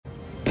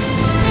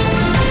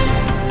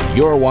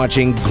You're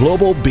watching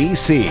Global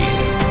BC.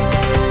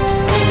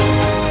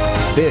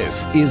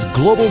 This is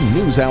Global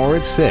News Hour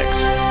at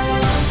 6.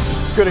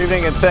 Good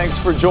evening and thanks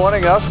for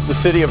joining us. The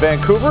City of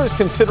Vancouver is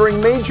considering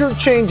major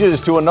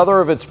changes to another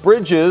of its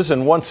bridges,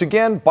 and once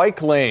again,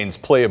 bike lanes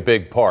play a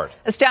big part.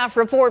 A staff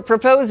report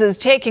proposes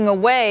taking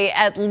away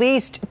at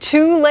least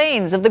 2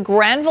 lanes of the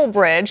Granville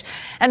Bridge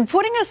and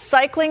putting a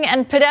cycling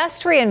and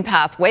pedestrian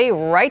pathway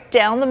right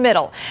down the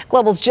middle.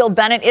 Global's Jill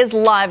Bennett is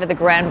live at the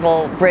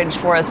Granville Bridge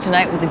for us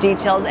tonight with the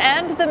details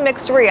and the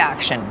mixed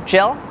reaction.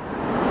 Jill?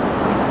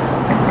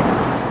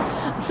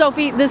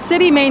 Sophie, the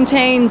city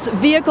maintains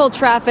vehicle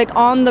traffic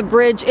on the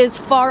bridge is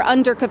far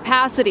under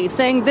capacity,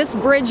 saying this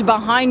bridge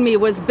behind me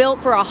was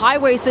built for a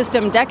highway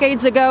system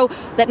decades ago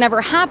that never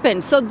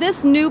happened. So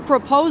this new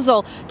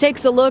proposal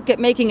takes a look at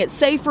making it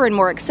safer and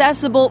more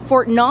accessible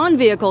for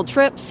non-vehicle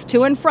trips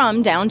to and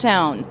from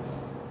downtown.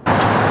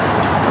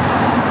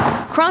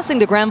 Crossing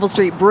the Granville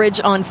Street Bridge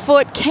on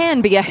foot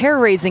can be a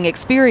hair-raising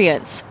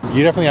experience.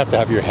 You definitely have to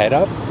have your head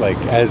up,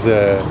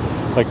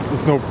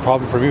 it's no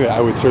problem for me, but I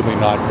would certainly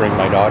not bring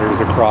my daughters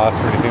across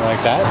or anything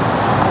like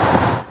that.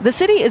 The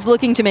city is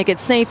looking to make it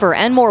safer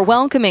and more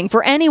welcoming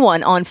for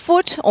anyone on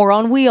foot or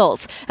on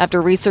wheels.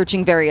 After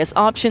researching various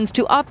options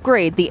to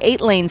upgrade the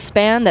 8-lane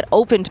span that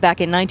opened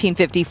back in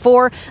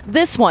 1954,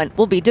 this one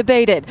will be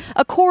debated.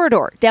 A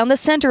corridor down the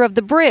center of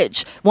the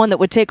bridge, one that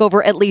would take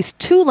over at least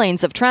 2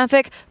 lanes of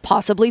traffic,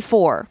 possibly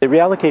 4. The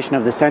reallocation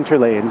of the center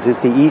lanes is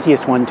the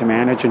easiest one to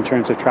manage in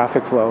terms of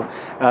traffic flow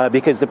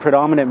because the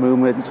predominant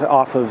movements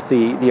off of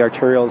the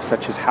arterials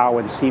such as Howe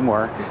and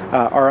Seymour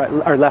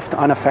are left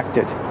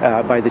unaffected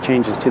by the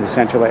changes to the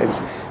center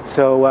lanes.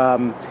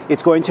 So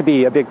it's going to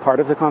be a big part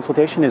of the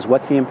consultation is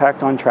what's the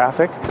impact on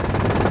traffic.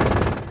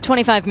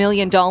 $25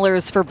 million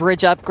for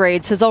bridge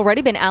upgrades has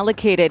already been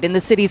allocated in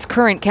the city's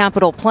current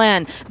capital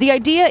plan. The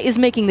idea is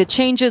making the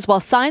changes while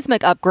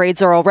seismic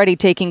upgrades are already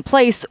taking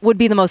place would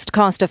be the most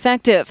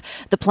cost-effective.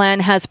 The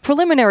plan has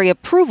preliminary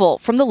approval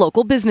from the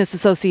local business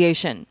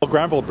association.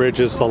 Granville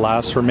Bridge is the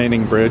last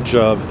remaining bridge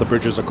of the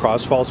bridges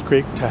across Falls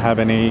Creek to have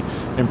any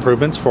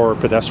improvements for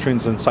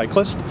pedestrians and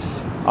cyclists.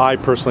 I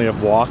personally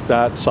have walked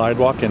that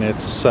sidewalk, and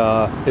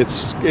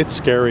it's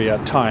scary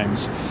at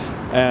times.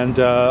 And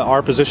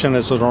our position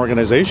as an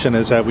organization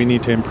is that we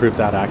need to improve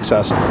that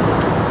access.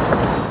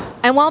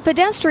 And while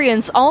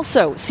pedestrians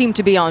also seem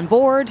to be on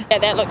board... Yeah,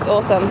 that looks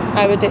awesome.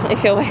 I would definitely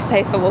feel way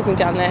safer walking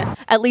down there.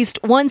 At least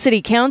one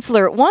city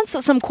councillor wants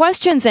some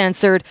questions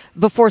answered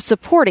before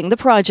supporting the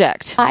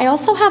project. I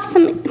also have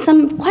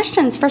some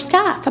questions for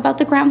staff about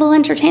the Granville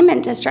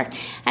Entertainment District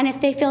and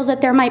if they feel that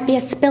there might be a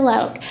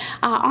spillout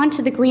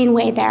onto the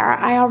Greenway there.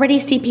 I already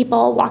see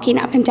people walking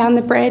up and down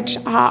the bridge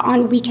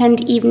on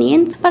weekend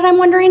evenings, but I'm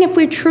wondering if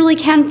we truly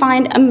can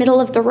find a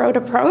middle-of-the-road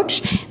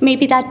approach.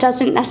 Maybe that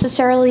doesn't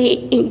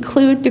necessarily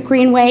include the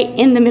Greenway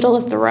in the middle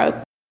of the road.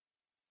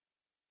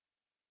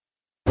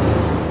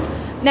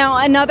 Now,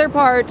 another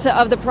part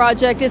of the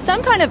project is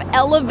some kind of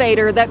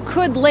elevator that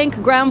could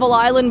link Granville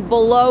Island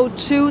below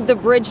to the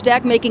bridge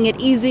deck, making it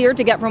easier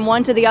to get from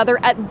one to the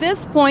other. At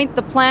this point,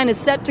 the plan is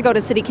set to go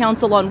to City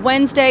Council on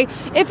Wednesday.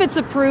 If it's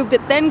approved,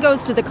 it then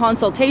goes to the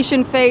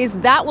consultation phase.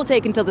 That will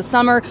take until the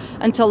summer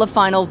until a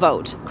final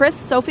vote. Chris,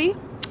 Sophie?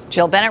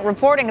 Jill Bennett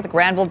reporting at the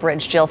Granville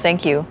Bridge. Jill,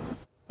 thank you.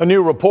 A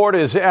new report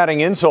is adding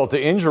insult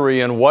to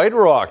injury in White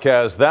Rock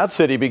as that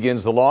city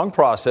begins the long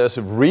process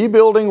of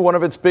rebuilding one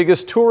of its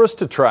biggest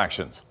tourist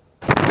attractions.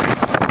 The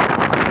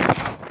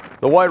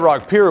White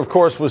Rock Pier, of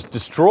course, was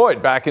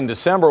destroyed back in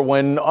December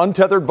when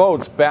untethered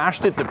boats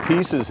bashed it to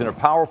pieces in a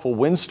powerful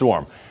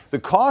windstorm. The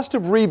cost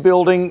of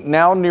rebuilding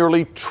now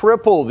nearly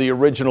triple the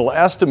original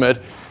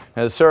estimate.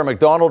 As Sarah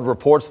McDonald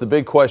reports, the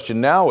big question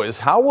now is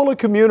how will a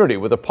community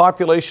with a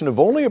population of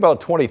only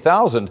about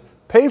 20,000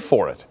 pay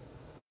for it?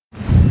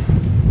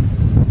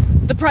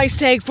 The price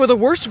tag for the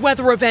worst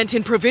weather event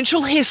in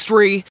provincial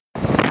history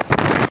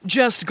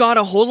just got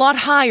a whole lot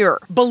higher,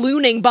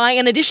 ballooning by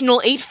an additional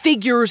 8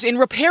 figures in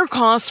repair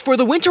costs for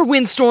the winter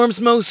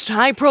windstorm's most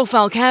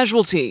high-profile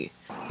casualty.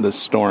 The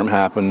storm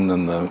happened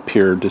and the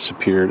pier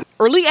disappeared.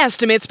 Early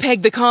estimates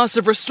pegged the cost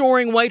of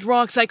restoring White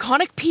Rock's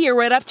iconic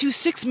pier at up to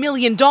 $6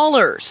 million.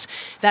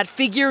 That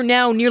figure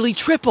now nearly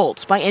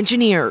tripled by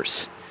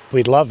engineers.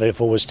 We'd love it if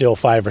it was still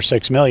 $5 or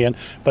 $6 million,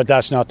 but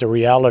that's not the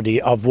reality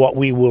of what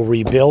we will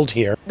rebuild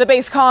here. The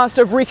base cost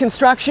of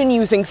reconstruction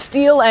using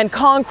steel and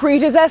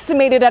concrete is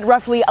estimated at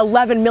roughly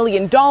 $11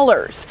 million.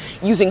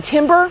 Using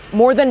timber,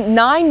 more than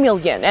 $9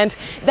 million. And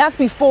that's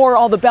before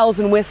all the bells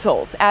and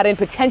whistles. Add in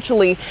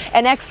potentially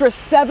an extra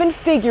 7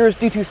 figures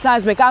due to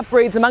seismic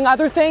upgrades, among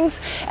other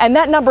things. And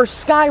that number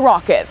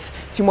skyrockets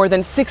to more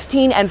than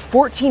 $16 and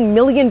 $14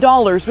 million,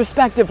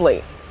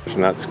 respectively.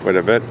 And that's quite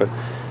a bit, but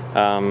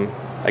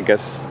I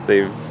guess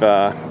they've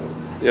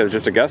it was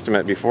just a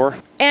guesstimate before.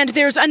 And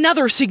there's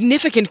another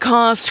significant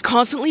cost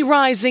constantly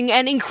rising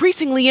and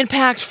increasingly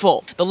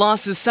impactful. The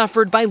losses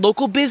suffered by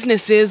local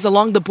businesses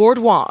along the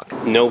boardwalk.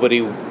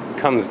 Nobody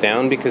comes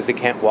down because they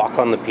can't walk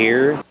on the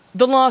pier.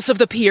 The loss of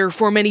the pier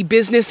for many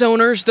business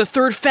owners, the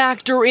third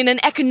factor in an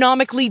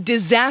economically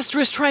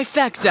disastrous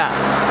trifecta.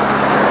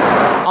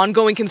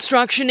 Ongoing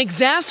construction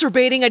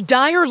exacerbating a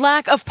dire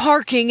lack of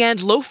parking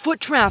and low foot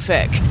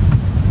traffic.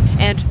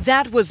 And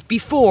that was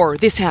before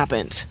this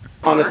happened.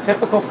 On a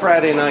typical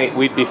Friday night,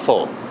 we'd be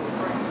full.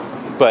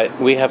 But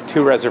we have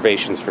 2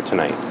 reservations for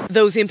tonight.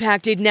 Those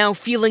impacted now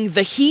feeling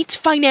the heat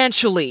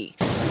financially.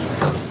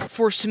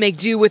 Forced to make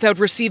do without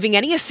receiving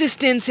any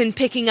assistance in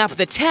picking up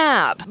the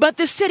tab. But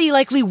the city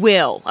likely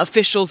will.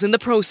 Officials in the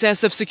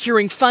process of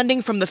securing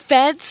funding from the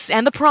feds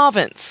and the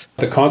province.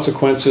 The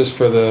consequences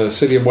for the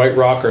city of White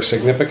Rock are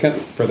significant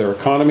for their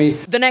economy.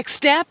 The next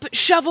step,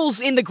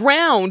 shovels in the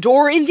ground,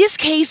 or in this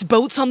case,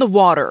 boats on the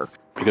water.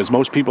 Because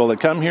most people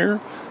that come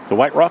here, the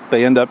White Rock,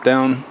 they end up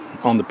down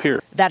on the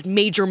pier. That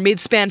major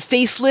mid-span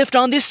facelift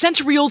on this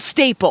century-old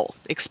staple,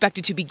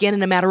 expected to begin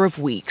in a matter of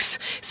weeks.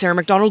 Sarah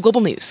McDonald,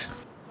 Global News.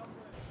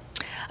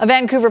 A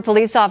Vancouver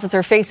police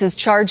officer faces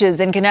charges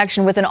in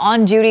connection with an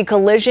on-duty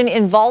collision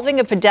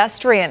involving a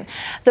pedestrian.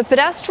 The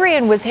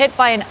pedestrian was hit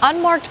by an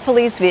unmarked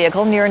police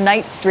vehicle near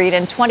Knight Street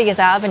and 20th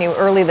Avenue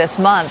early this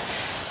month.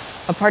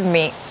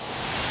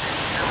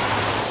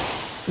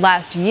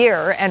 Last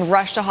year, and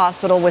rushed to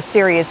hospital with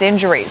serious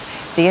injuries.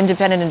 The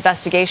Independent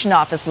Investigation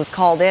Office was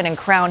called in, and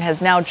Crown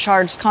has now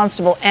charged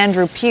Constable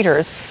Andrew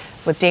Peters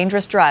with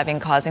dangerous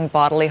driving causing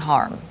bodily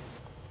harm.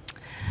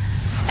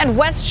 And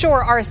West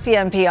Shore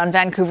RCMP on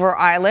Vancouver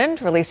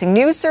Island releasing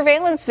new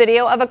surveillance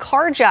video of a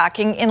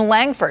carjacking in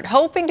Langford,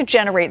 hoping to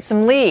generate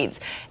some leads.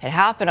 It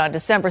happened on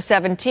December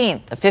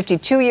 17th. A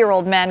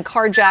 52-year-old man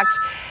carjacked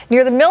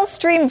near the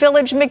Millstream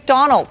Village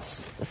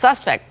McDonald's. The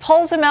suspect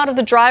pulls him out of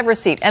the driver's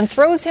seat and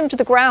throws him to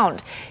the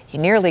ground. He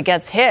nearly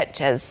gets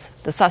hit as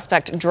the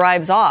suspect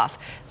drives off.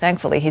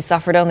 Thankfully, he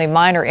suffered only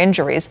minor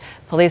injuries.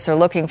 Police are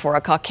looking for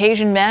a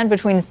Caucasian man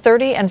between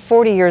 30 and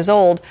 40 years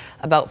old,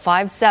 about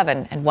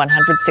 5'7" and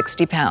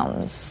 160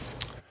 pounds.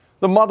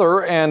 The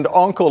mother and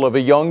uncle of a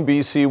young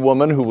BC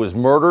woman who was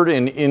murdered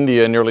in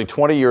India nearly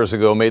 20 years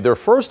ago made their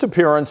first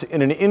appearance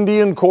in an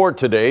Indian court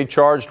today,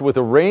 charged with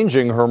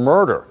arranging her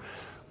murder.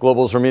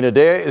 Global's Romina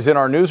Dea is in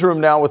our newsroom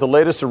now with the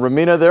latest. And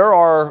Romina, there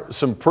are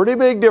some pretty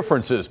big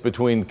differences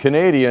between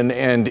Canadian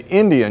and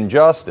Indian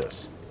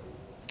justice.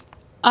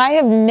 I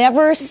have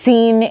never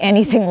seen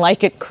anything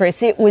like it,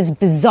 Chris. It was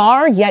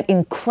bizarre yet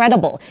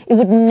incredible. It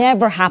would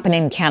never happen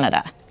in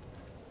Canada.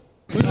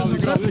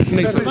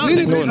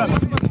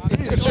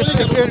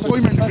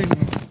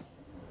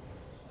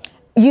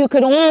 You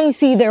could only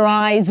see their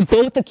eyes,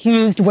 both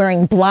accused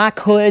wearing black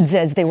hoods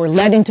as they were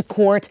led into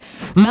court.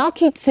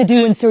 Malkeet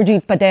Sidhu and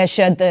Surjit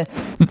Padesha, the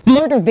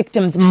murder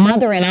victim's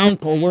mother and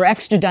uncle, were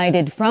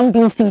extradited from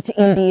BC to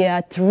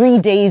India 3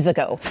 days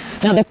ago.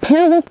 Now, the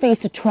pair will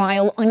face a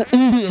trial on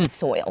Indian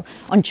soil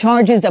on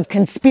charges of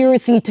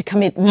conspiracy to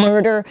commit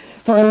murder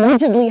for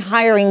allegedly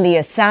hiring the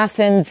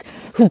assassins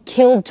who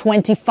killed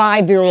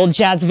 25-year-old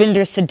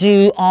Jasvinder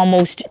Sidhu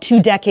almost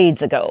 2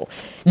 decades ago.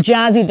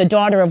 Jazzy, the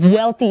daughter of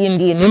wealthy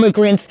Indian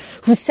immigrants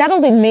who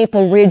settled in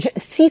Maple Ridge,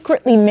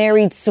 secretly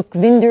married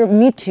Sukhvinder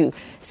Mittu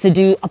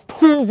Sidhu, a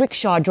poor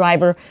rickshaw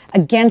driver,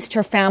 against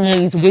her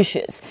family's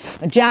wishes.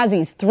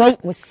 Jazzy's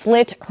throat was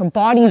slit. Her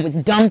body was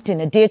dumped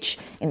in a ditch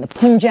in the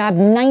Punjab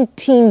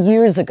 19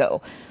 years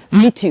ago.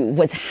 Mittu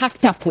was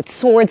hacked up with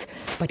swords,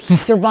 but he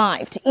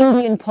survived.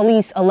 Indian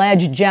police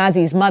allege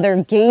Jazzy's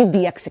mother gave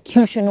the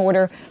execution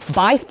order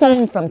by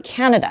phone from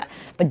Canada,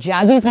 but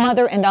Jazzy's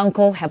mother and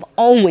uncle have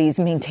always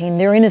maintained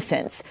their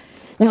innocence.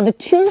 Now, the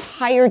 2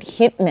 hired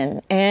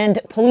hitmen and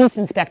police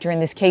inspector in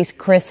this case,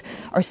 Chris,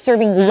 are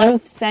serving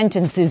life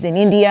sentences in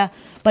India,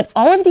 but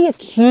all of the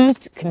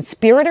accused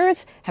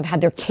conspirators have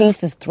had their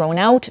cases thrown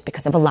out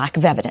because of a lack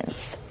of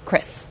evidence.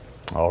 Chris.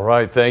 All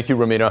right. Thank you,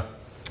 Romina.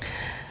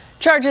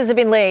 Charges have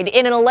been laid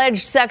in an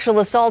alleged sexual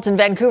assault in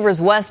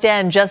Vancouver's West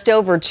End just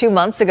over 2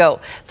 months ago.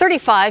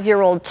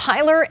 35-year-old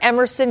Tyler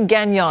Emerson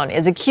Gagnon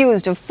is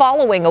accused of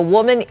following a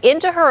woman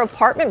into her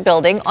apartment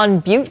building on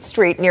Butte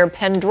Street near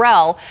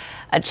Pendrell,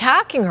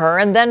 attacking her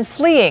and then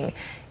fleeing.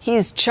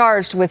 He's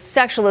charged with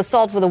sexual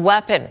assault with a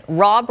weapon,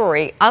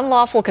 robbery,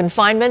 unlawful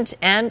confinement,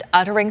 and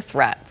uttering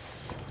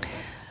threats.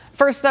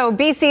 First, though,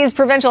 BC's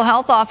provincial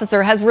health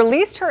officer has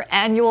released her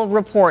annual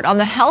report on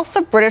the health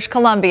of British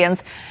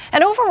Columbians,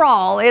 and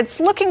overall, it's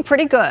looking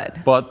pretty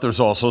good. But there's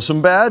also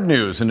some bad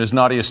news, and as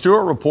Nadia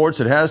Stewart reports,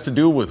 it has to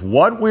do with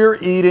what we're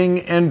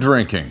eating and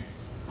drinking.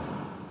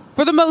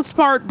 For the most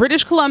part,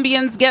 British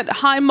Columbians get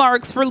high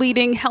marks for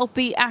leading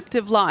healthy,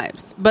 active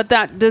lives. But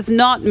that does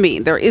not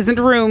mean there isn't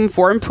room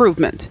for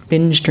improvement.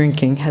 Binge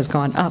drinking has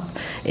gone up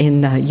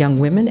in young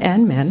women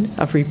and men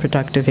of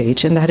reproductive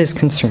age, and that is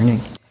concerning.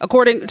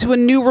 According to a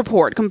new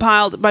report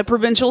compiled by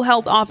Provincial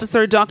Health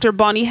Officer Dr.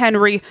 Bonnie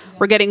Henry,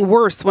 we're getting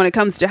worse when it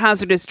comes to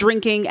hazardous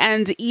drinking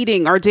and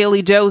eating our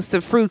daily dose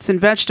of fruits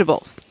and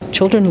vegetables.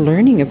 Children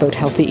learning about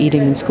healthy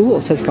eating in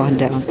schools has gone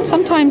down.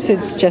 Sometimes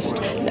it's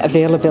just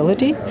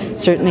availability.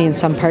 Certainly in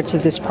some parts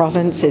of this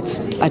province, it's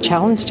a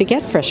challenge to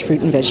get fresh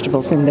fruit and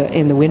vegetables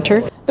in the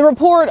winter. The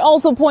report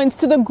also points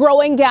to the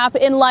growing gap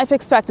in life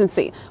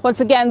expectancy. Once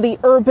again, the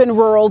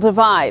urban-rural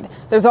divide.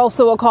 There's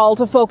also a call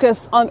to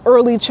focus on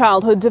early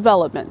childhood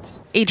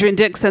development. Adrian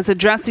Dix says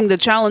addressing the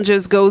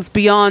challenges goes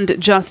beyond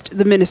just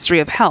the Ministry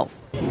of Health.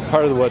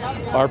 Part of what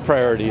our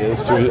priority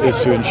is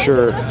to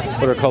ensure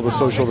what are called the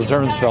social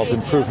determinants of health,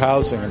 improve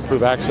housing,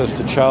 improve access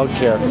to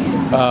childcare,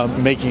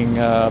 making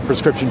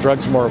prescription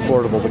drugs more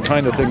affordable. The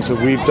kind of things that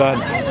we've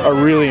done are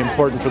really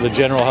important for the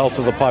general health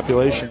of the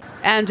population.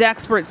 And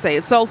experts say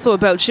it's also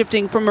about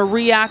shifting from a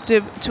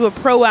reactive to a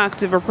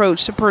proactive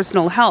approach to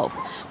personal health,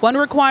 one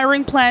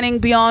requiring planning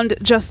beyond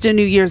just a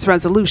New Year's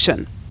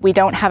resolution. We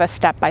don't have a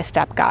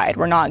step-by-step guide.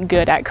 We're not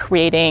good at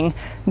creating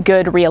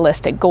good,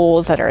 realistic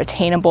goals that are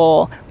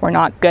attainable. We're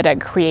not good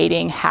at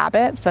creating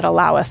habits that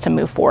allow us to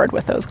move forward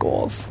with those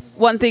goals.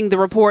 One thing the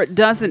report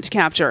doesn't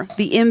capture,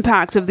 the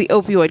impact of the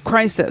opioid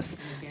crisis.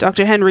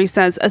 Dr. Henry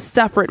says a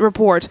separate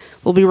report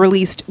will be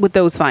released with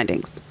those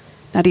findings.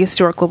 Nadia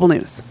Stewart, Global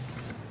News.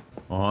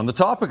 On the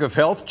topic of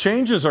health,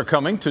 changes are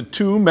coming to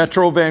 2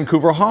 Metro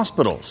Vancouver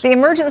hospitals. The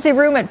emergency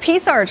room at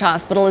Peace Arch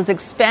Hospital is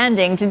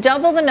expanding to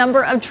double the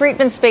number of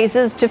treatment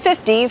spaces to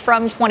 50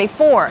 from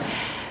 24.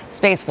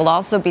 Space will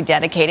also be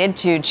dedicated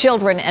to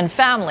children and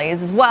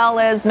families, as well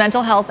as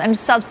mental health and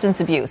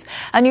substance abuse.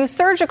 A new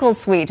surgical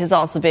suite is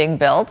also being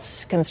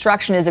built.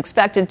 Construction is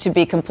expected to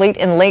be complete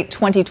in late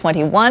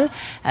 2021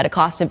 at a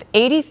cost of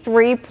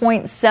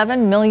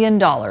 $83.7 million.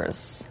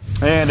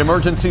 And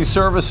emergency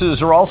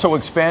services are also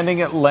expanding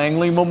at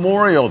Langley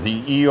Memorial.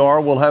 The ER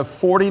will have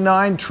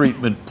 49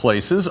 treatment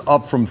places,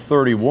 up from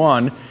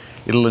 31.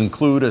 It'll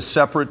include a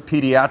separate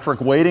pediatric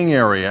waiting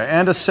area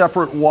and a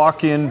separate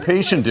walk-in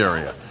patient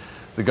area.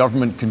 The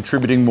government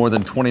contributing more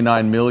than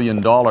 $29 million,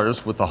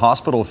 with the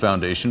Hospital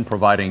Foundation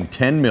providing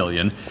 $10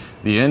 million.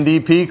 The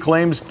NDP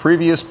claims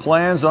previous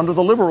plans under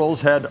the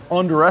Liberals had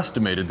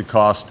underestimated the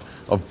cost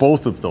of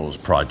both of those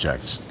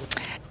projects.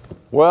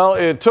 Well,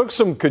 it took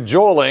some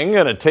cajoling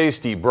and a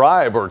tasty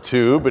bribe or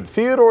two, but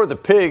Theodore the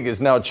Pig is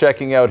now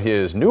checking out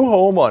his new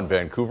home on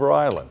Vancouver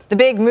Island. The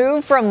big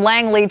move from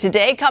Langley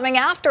today coming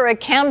after a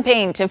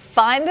campaign to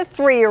find the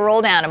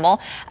 3-year-old animal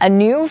a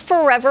new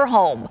forever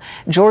home.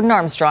 Jordan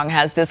Armstrong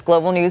has this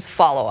Global News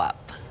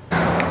follow-up.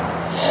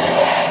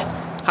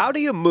 How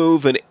do you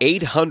move an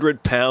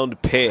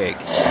 800-pound pig?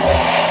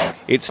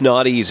 It's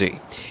not easy.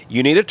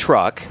 You need a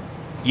truck,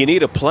 you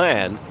need a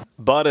plan,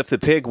 but if the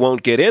pig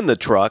won't get in the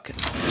truck,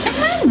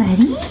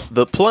 ready?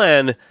 The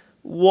plan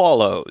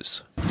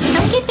wallows.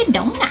 Don't get the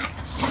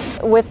donuts.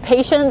 With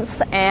patience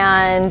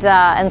and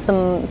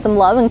some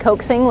love and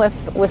coaxing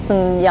with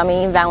some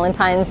yummy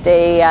Valentine's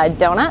Day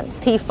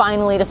donuts, he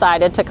finally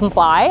decided to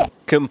comply.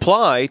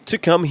 Comply to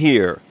come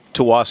here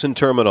to Wasson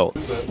Terminal.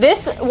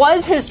 This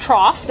was his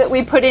trough that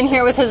we put in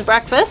here with his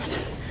breakfast,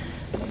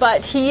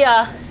 but he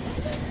got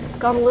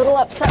a little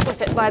upset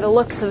with it by the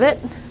looks of it.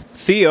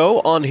 Theo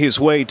on his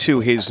way to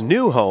his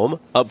new home,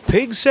 a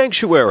pig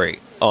sanctuary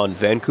on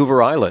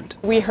Vancouver Island.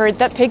 We heard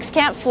that pigs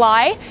can't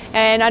fly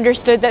and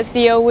understood that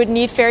Theo would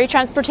need ferry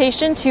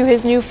transportation to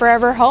his new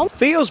forever home.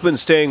 Theo's been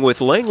staying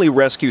with Langley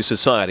Rescue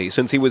Society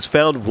since he was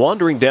found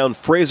wandering down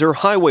Fraser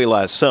Highway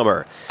last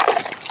summer.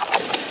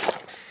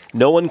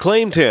 No one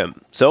claimed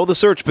him, so the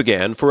search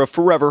began for a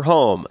forever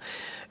home,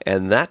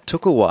 and that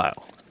took a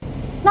while.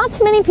 Not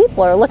too many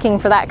people are looking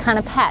for that kind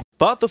of pet.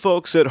 But the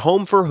folks at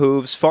Home for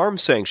Hooves Farm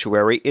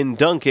Sanctuary in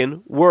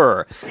Duncan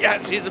were.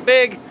 Yeah, she's a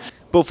pig.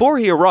 Before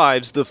he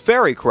arrives, the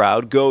ferry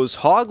crowd goes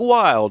hog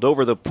wild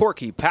over the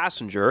porky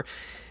passenger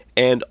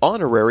and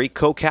honorary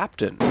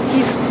co-captain.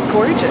 He's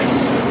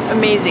gorgeous,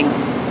 amazing,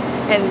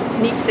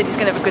 and neat that he's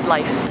going to have a good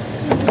life.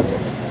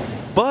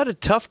 But a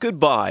tough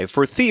goodbye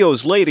for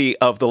Theo's lady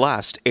of the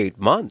last 8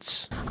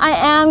 months. I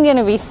am going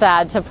to be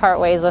sad to part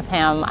ways with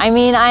him. I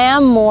mean, I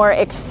am more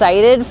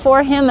excited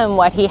for him and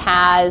what he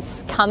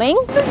has coming.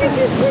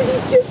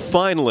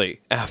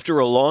 Finally, after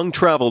a long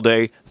travel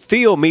day,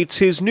 Theo meets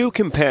his new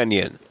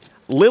companion,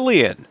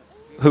 Lillian,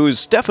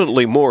 who's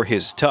definitely more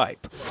his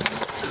type.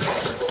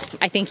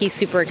 I think he's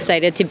super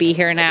excited to be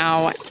here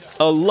now.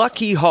 A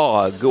lucky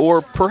hog,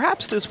 or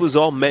perhaps this was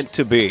all meant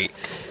to be.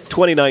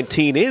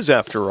 2019 is,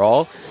 after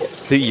all,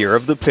 the year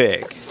of the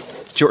pig.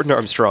 Jordan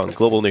Armstrong,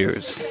 Global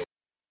News.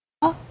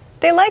 Oh,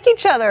 they like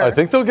each other. I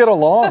think they'll get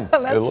along.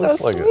 That's it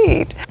looks so like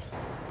sweet.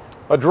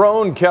 A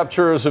drone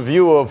captures a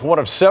view of one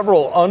of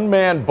several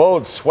unmanned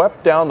boats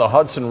swept down the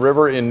Hudson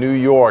River in New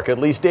York. At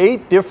least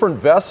 8 different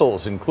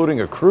vessels,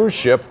 including a cruise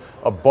ship,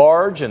 a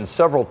barge, and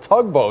several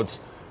tugboats,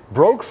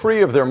 broke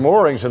free of their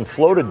moorings and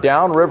floated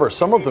downriver,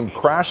 some of them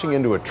crashing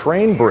into a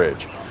train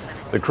bridge.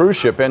 The cruise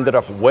ship ended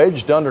up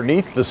wedged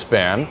underneath the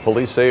span.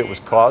 Police say it was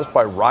caused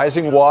by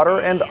rising water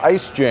and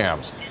ice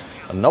jams.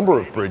 A number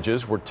of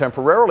bridges were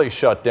temporarily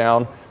shut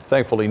down.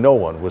 Thankfully, no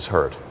one was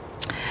hurt.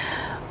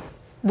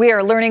 We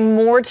are learning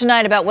more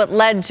tonight about what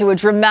led to a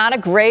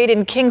dramatic raid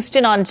in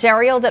Kingston,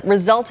 Ontario that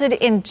resulted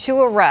in 2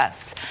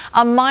 arrests.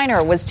 A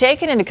minor was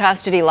taken into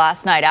custody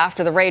last night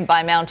after the raid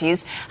by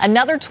Mounties.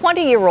 Another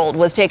 20-year-old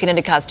was taken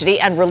into custody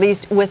and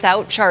released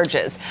without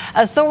charges.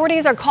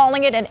 Authorities are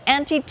calling it an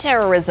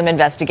anti-terrorism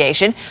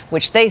investigation,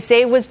 which they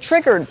say was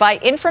triggered by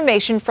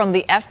information from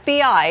the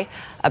FBI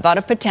about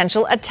a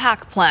potential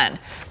attack plan.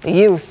 The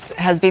youth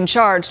has been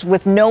charged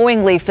with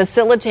knowingly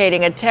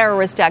facilitating a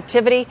terrorist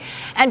activity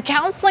and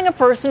counseling a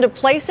person to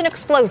place an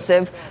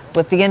explosive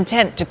with the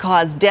intent to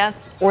cause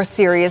death or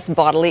serious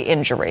bodily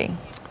injury.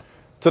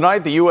 Tonight,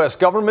 the U.S.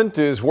 government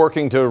is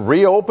working to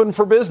reopen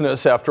for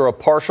business after a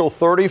partial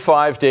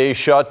 35-day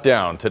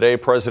shutdown. Today,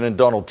 President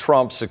Donald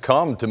Trump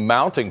succumbed to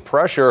mounting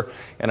pressure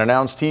and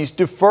announced he's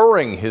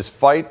deferring his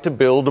fight to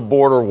build a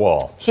border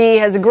wall. He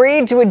has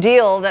agreed to a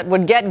deal that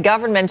would get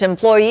government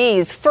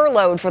employees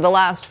furloughed for the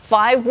last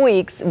 5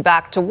 weeks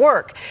back to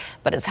work.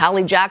 But as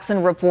Hallie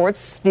Jackson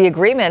reports, the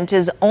agreement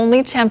is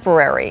only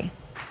temporary.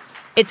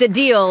 It's a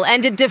deal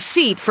and a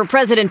defeat for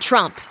President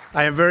Trump.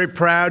 I am very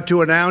proud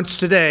to announce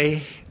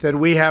today that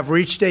we have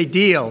reached a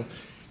deal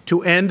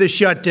to end the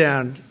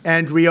shutdown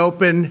and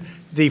reopen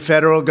the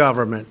federal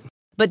government.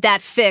 But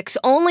that fix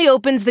only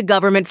opens the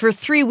government for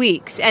 3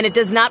 weeks, and it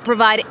does not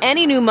provide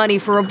any new money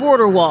for a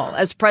border wall,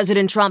 as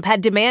President Trump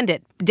had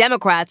demanded.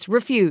 Democrats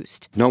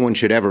refused. No one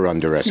should ever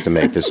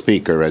underestimate the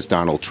speaker, as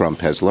Donald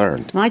Trump has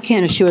learned. I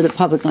can't assure the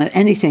public on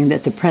anything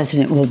that the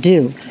president will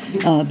do,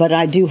 but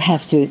I do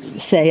have to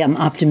say I'm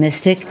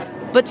optimistic.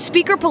 But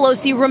Speaker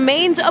Pelosi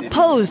remains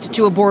opposed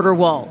to a border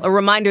wall. A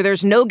reminder,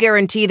 there's no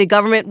guarantee the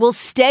government will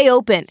stay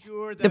open.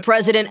 The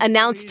president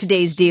announced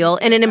today's deal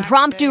in an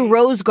impromptu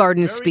Rose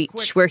Garden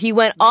speech where he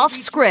went off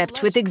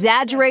script with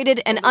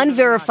exaggerated and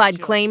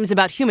unverified claims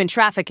about human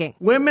trafficking.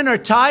 Women are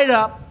tied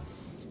up,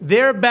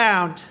 they're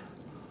bound,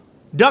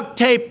 duct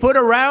tape put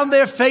around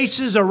their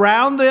faces,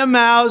 around their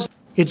mouths.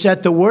 It's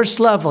at the worst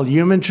level,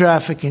 human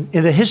trafficking,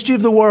 in the history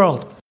of the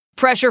world.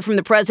 Pressure from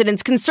the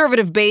president's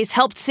conservative base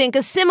helped sink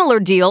a similar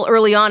deal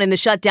early on in the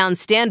shutdown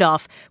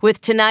standoff,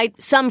 with tonight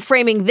some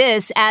framing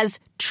this as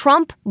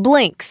Trump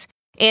blinks.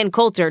 Ann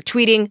Coulter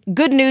tweeting,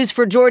 "Good news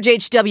for George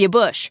H.W.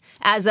 Bush.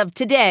 As of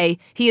today,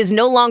 he is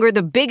no longer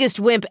the biggest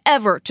wimp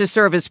ever to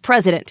serve as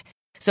president."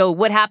 So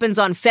what happens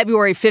on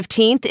February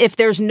 15th if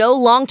there's no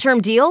long-term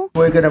deal?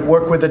 We're going to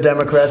work with the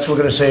Democrats, we're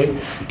going to see.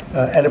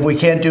 And if we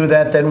can't do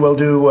that, then we'll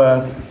do,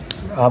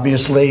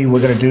 obviously,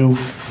 we're going to do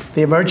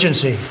the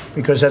emergency,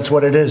 because that's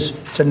what it is.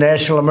 It's a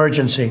national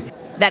emergency.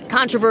 That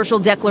controversial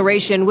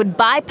declaration would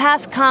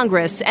bypass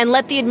Congress and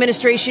let the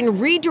administration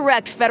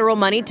redirect federal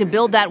money to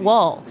build that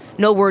wall.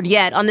 No word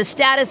yet on the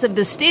status of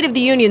the State of the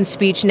Union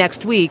speech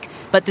next week,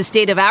 but the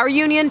state of our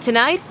union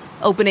tonight,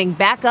 opening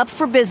back up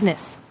for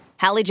business.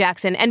 Hallie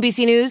Jackson,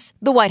 NBC News,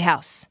 the White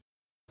House.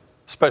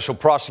 Special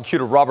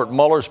Prosecutor Robert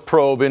Mueller's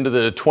probe into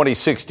the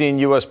 2016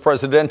 U.S.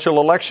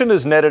 presidential election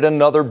has netted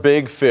another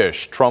big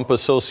fish, Trump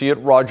associate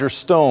Roger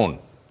Stone.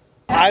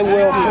 I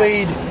will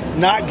plead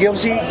not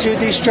guilty to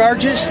these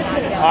charges.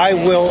 I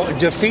will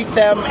defeat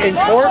them in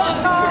court.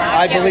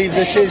 I believe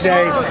this is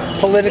a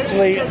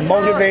politically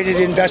motivated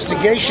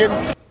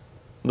investigation.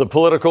 The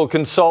political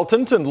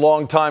consultant and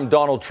longtime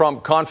Donald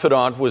Trump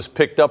confidant was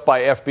picked up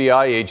by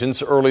FBI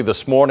agents early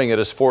this morning at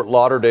his Fort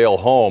Lauderdale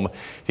home.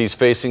 He's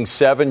facing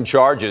 7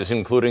 charges,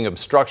 including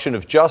obstruction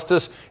of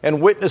justice and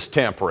witness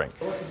tampering.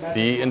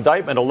 The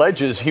indictment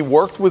alleges he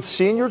worked with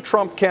senior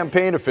Trump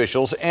campaign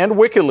officials and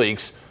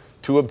WikiLeaks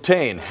to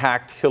obtain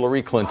hacked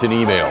Hillary Clinton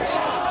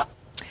emails.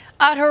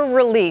 Utter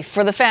relief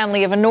for the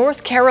family of a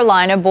North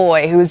Carolina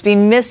boy who's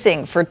been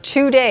missing for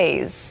 2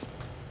 days.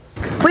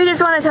 We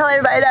just want to tell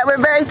everybody that we're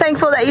very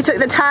thankful that you took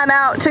the time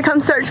out to come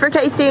search for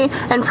Casey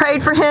and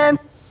prayed for him.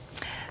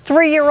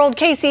 3-year-old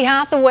Casey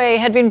Hathaway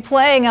had been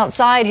playing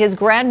outside his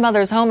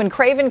grandmother's home in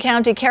Craven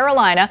County,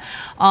 Carolina,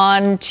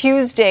 on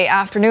Tuesday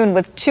afternoon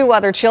with 2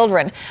 other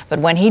children. But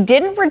when he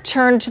didn't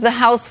return to the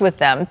house with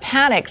them,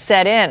 panic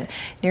set in.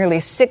 Nearly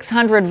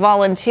 600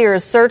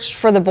 volunteers searched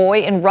for the boy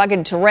in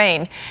rugged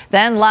terrain.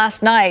 Then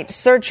last night,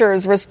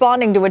 searchers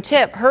responding to a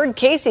tip heard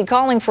Casey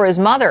calling for his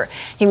mother.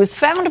 He was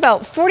found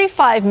about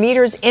 45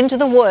 meters into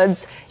the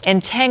woods,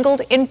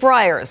 entangled in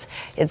briars.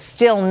 It's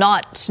still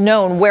not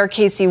known where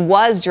Casey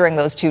was during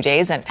those 2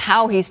 days and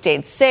how he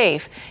stayed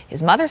safe.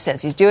 His mother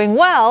says he's doing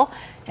well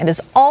and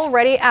is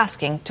already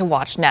asking to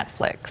watch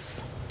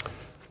Netflix.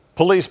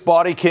 Police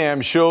body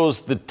cam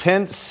shows the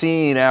tense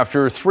scene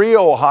after 3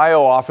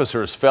 Ohio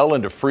officers fell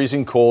into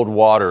freezing cold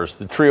waters.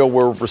 The trio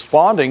were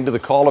responding to the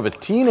call of a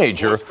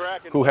teenager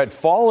who had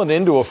fallen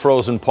into a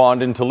frozen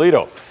pond in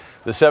Toledo.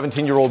 The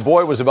 17-year-old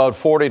boy was about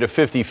 40 to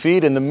 50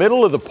 feet in the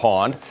middle of the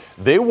pond.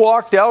 They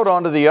walked out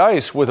onto the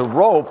ice with a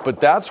rope, but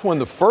that's when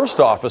the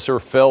first officer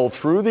fell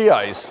through the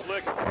ice,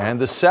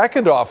 and the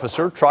second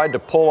officer tried to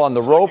pull on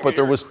the rope, but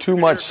there was too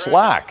much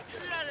slack.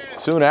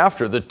 Soon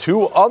after, the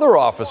 2 other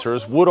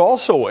officers would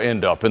also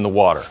end up in the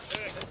water.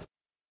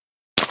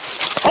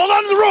 Hold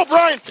on to the rope,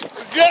 Ryan.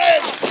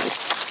 Good.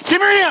 Give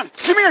me your hand.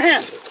 Give me your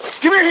hand.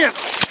 Give me your hand.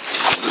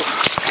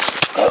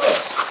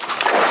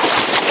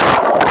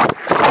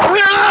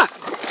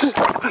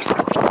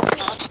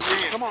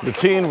 The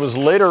teen was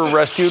later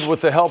rescued with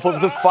the help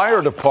of the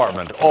fire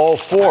department. All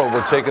 4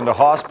 were taken to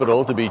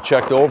hospital to be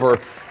checked over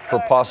for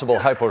possible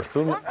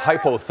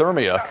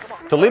hypothermia.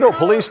 Toledo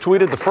police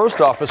tweeted the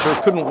first officer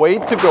couldn't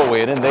wait to go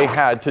in and they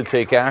had to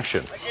take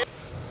action.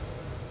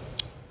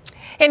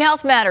 In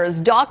Health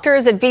Matters,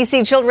 doctors at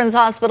BC Children's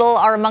Hospital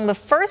are among the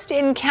first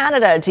in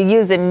Canada to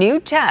use a new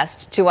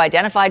test to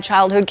identify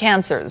childhood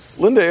cancers.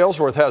 Linda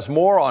Aylesworth has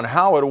more on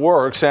how it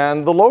works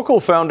and the local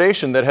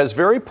foundation that has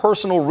very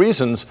personal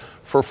reasons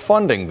for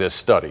funding this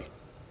study.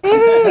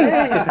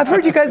 I've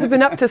heard you guys have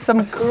been up to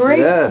some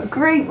great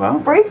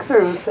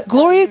breakthroughs.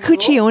 Gloria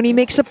Cuccioni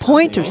makes a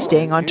point of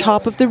staying on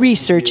top of the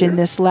research in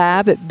this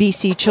lab at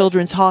BC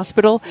Children's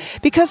Hospital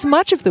because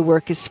much of the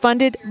work is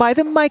funded by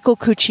the Michael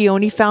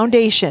Cuccioni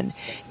Foundation,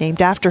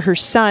 named after her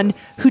son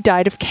who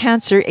died of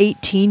cancer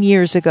 18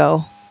 years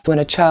ago. When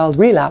a child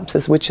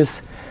relapses, which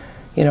is,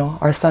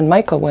 our son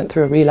Michael went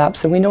through a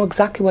relapse, and we know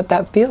exactly what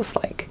that feels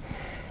like.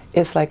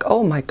 It's like,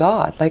 oh my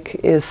God,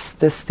 is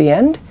this the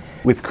end?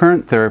 With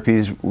current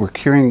therapies, we're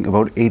curing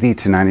about 80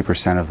 to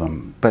 90% of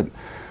them, but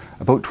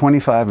about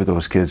 25 of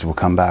those kids will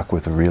come back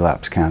with a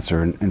relapse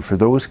cancer. And for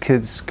those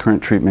kids,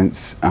 current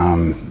treatments,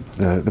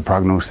 the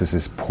prognosis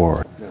is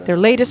poor. Their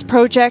latest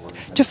project,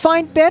 to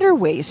find better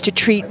ways to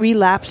treat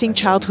relapsing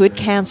childhood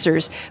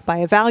cancers by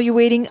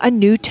evaluating a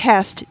new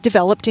test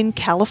developed in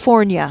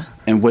California.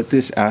 And what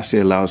this assay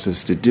allows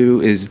us to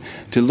do is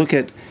to look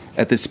at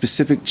the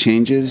specific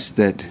changes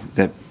that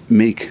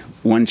make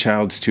one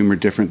child's tumor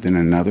different than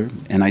another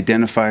and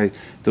identify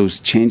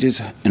those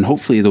changes and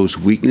hopefully those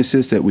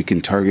weaknesses that we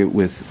can target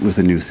with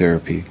a new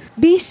therapy.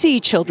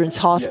 BC Children's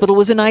Hospital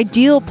was an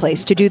ideal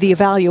place to do the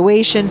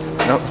evaluation.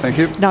 No, thank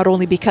you. Not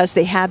only because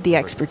they had the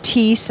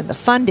expertise and the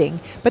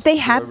funding, but they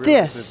had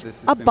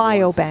this, a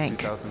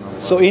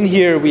biobank. So in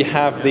here we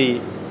have the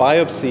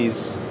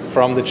biopsies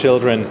from the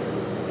children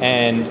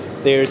and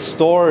they're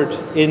stored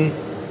in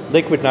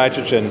liquid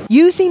nitrogen.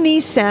 Using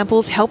these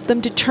samples helped them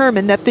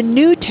determine that the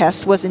new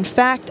test was in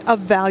fact a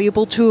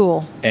valuable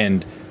tool.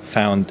 And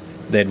found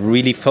that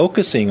really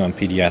focusing on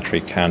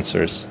pediatric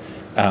cancers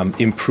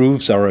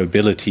improves our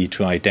ability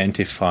to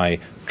identify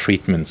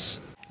treatments.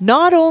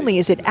 Not only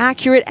is it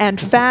accurate and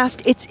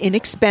fast, it's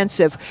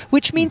inexpensive,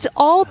 which means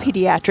all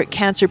pediatric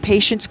cancer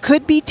patients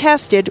could be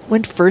tested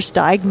when first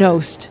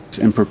diagnosed.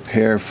 And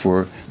prepare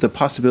for the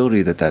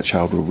possibility that that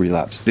child will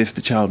relapse. If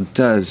the child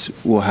does,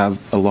 we'll have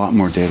a lot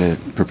more data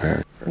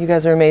prepared. You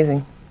guys are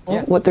amazing.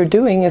 Yeah. What they're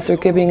doing is they're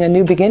giving a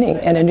new beginning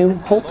and a new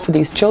hope for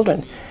these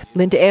children.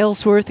 Linda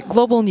Aylesworth,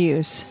 Global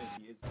News.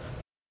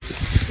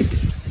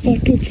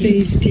 Photo,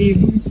 please,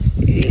 Steve.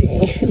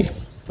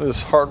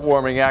 This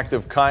heartwarming act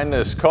of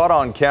kindness caught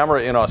on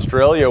camera in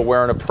Australia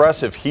where an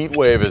oppressive heat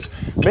wave is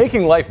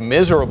making life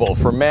miserable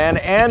for man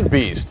and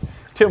beast.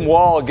 Tim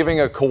Wall giving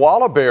a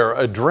koala bear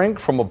a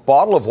drink from a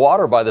bottle of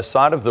water by the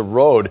side of the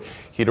road.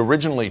 He'd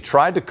originally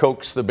tried to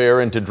coax the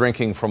bear into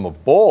drinking from a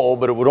bowl,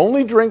 but it would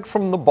only drink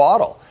from the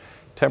bottle.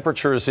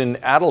 Temperatures in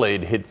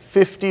Adelaide hit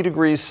 50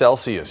 degrees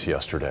Celsius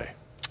yesterday.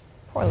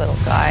 Poor little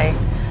guy.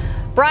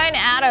 Bryan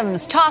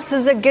Adams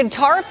tosses a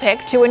guitar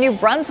pick to a New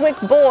Brunswick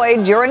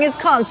boy during his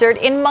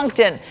concert in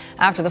Moncton.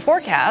 After the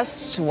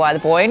forecast, why the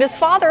boy and his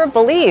father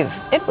believe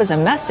it was a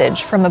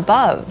message from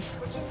above.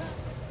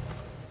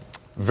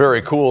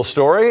 Very cool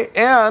story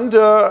and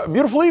a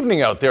beautiful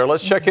evening out there.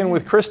 Let's check in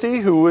with Christy,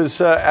 who is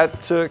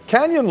at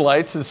Canyon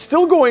Lights. It's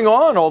still going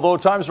on, although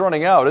time's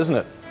running out, isn't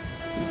it?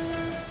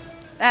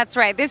 That's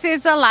right. This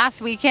is the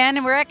last weekend,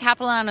 and we're at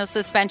Capilano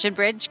Suspension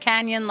Bridge,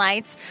 Canyon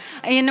Lights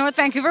in North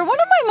Vancouver. One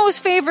of my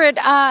most favorite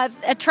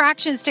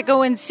attractions to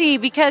go and see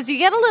because you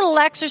get a little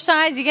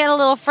exercise, you get a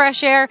little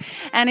fresh air,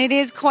 and it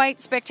is quite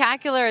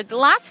spectacular. The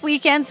last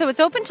weekend, so it's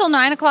open till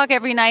 9 o'clock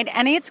every night,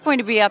 and it's going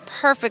to be a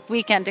perfect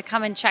weekend to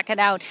come and check it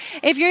out.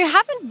 If you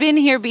haven't been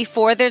here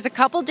before, there's a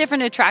couple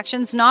different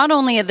attractions. Not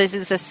only is this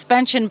a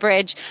suspension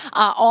bridge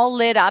all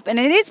lit up, and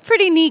it is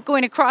pretty neat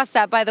going across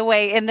that, by the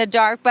way, in the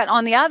dark, but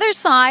on the other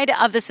side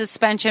of the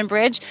suspension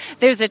bridge,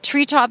 there's a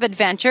treetop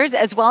adventures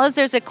as well as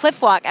there's a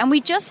cliff walk. And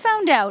we just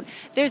found out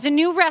there's a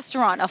new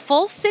restaurant, a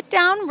full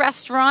sit-down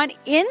restaurant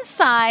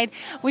inside,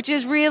 which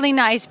is really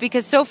nice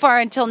because so far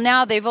until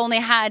now they've only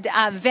had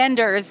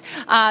vendors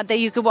that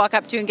you could walk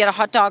up to and get a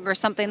hot dog or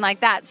something like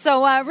that.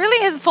 So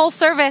really is full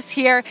service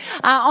here.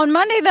 On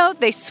Monday though,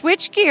 they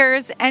switch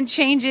gears and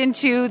change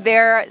into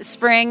their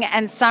spring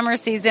and summer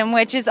season,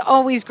 which is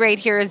always great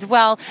here as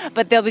well.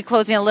 But they'll be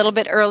closing a little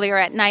bit earlier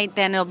at night.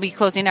 Then it'll be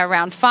closing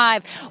around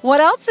 5. What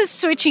else is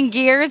switching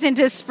gears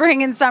into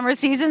spring and summer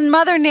season?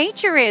 Mother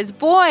Nature is.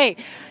 Boy,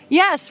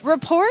 yes,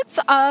 reports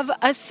of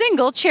a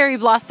single cherry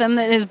blossom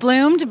that is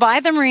bloomed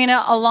by the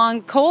marina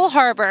along Cole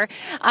Harbour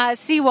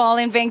seawall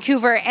in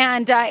Vancouver.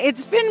 And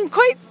it's been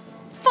quite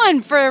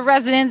fun for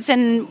residents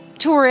and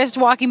tourist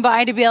walking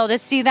by to be able to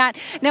see that.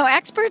 Now,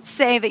 experts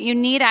say that you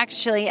need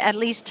actually at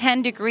least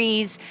 10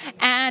 degrees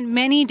and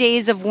many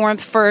days of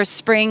warmth for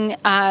spring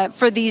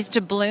for these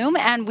to bloom.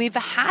 And we've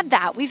had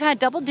that. We've had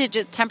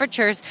double-digit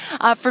temperatures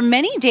for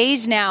many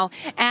days now.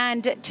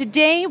 And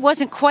today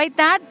wasn't quite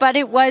that, but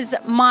it was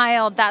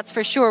mild, that's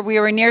for sure. We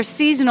were near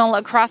seasonal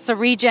across the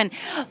region.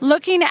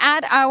 Looking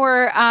at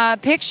our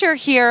picture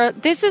here,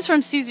 this is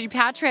from Susie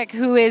Patrick,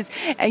 who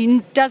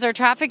does our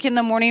traffic in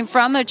the morning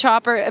from the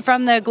chopper,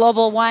 from the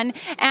Global One.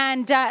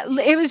 And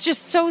it was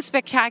just so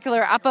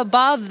spectacular up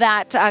above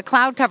that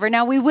cloud cover.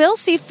 Now, we will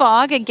see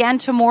fog again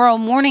tomorrow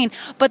morning,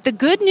 but the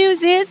good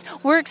news is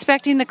we're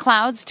expecting the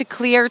clouds to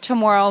clear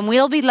tomorrow, and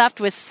we'll be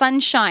left with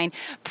sunshine.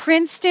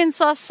 Princeton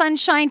saw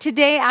sunshine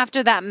today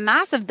after that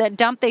massive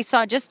dump they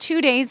saw just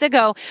 2 days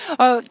ago.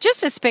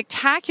 Just a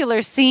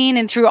spectacular scene,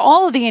 and through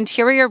all of the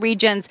interior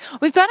regions.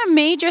 We've got a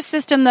major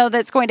system, though,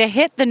 that's going to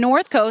hit the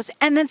north coast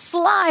and then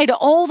slide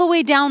all the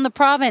way down the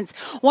province.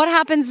 What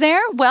happens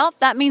there? Well,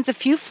 that means a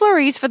few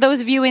flurries for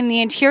those of you in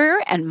the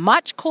interior and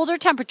much colder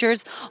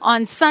temperatures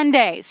on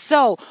Sunday.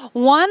 So,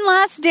 one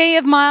last day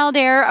of mild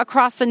air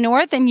across the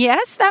north, and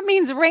yes, that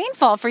means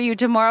rainfall for you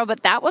tomorrow,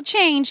 but that will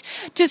change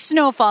to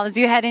snowfall as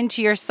you head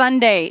into your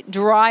Sunday.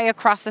 Dry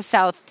across the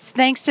south,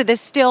 thanks to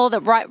this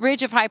the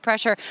ridge of high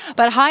pressure,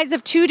 but highs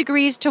of 2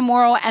 degrees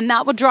tomorrow, and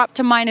that will drop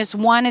to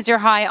 -1 as your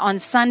high on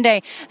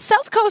Sunday.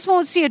 South coast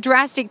won't see a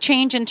drastic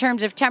change in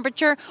terms of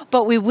temperature,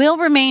 but we will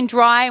remain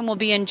dry and we'll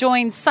be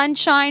enjoying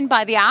sunshine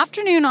by the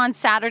afternoon on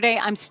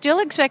Saturday. I'm still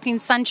expecting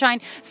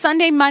sunshine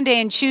Sunday, Monday,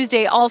 and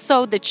Tuesday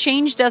also. The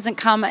change doesn't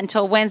come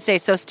until Wednesday,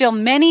 so still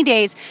many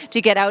days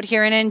to get out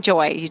here and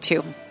enjoy, you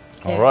two.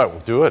 All right,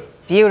 we'll do it.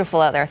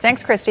 Beautiful out there.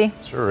 Thanks, Christy.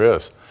 Sure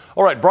is.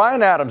 All right,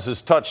 Bryan Adams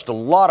has touched a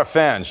lot of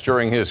fans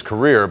during his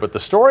career, but the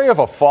story of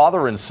a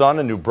father and son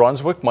in New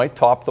Brunswick might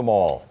top them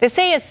all. They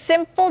say a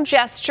simple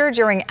gesture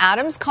during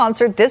Adams'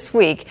 concert this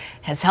week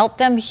has helped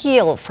them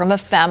heal from a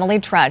family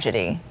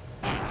tragedy.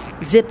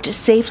 Zipped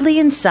safely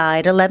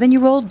inside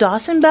 11-year-old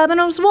Dawson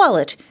Babineau's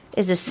wallet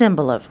is a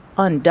symbol of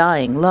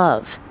undying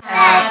love.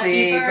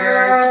 Happy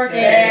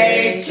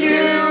birthday to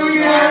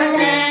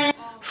you.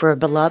 For a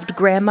beloved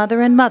grandmother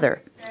and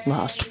mother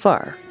lost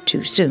far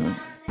too soon.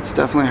 It's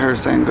definitely her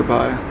saying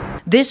goodbye.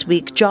 This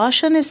week,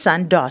 Josh and his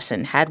son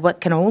Dawson had what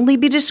can only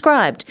be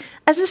described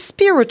as a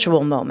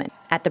spiritual moment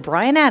at the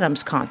Bryan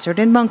Adams concert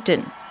in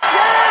Moncton.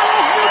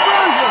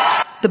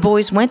 The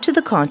boys went to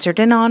the concert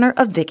in honor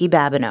of Vicky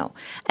Babineau,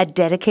 a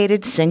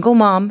dedicated single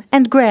mom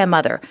and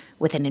grandmother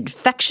with an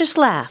infectious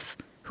laugh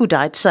who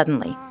died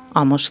suddenly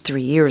almost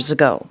 3 years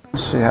ago.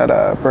 She had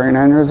a brain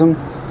aneurysm,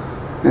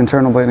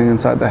 internal bleeding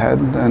inside the head,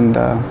 and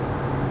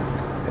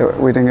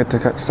we didn't get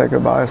to say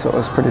goodbye, so it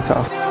was pretty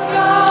tough.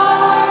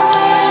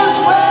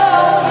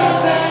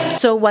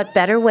 So what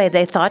better way,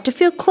 they thought, to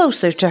feel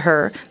closer to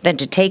her than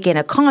to take in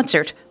a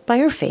concert by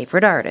her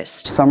favorite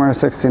artist. Summer of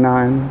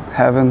 '69,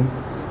 Heaven,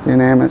 you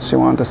name it, she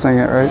wanted to sing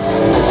it, right?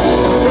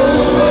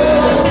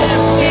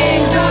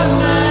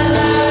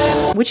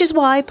 Which is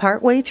why,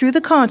 partway through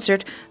the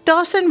concert,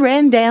 Dawson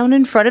ran down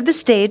in front of the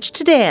stage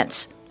to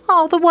dance,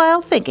 all the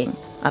while thinking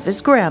of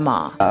his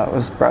grandma. It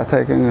was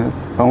breathtaking,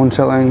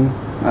 bone-chilling.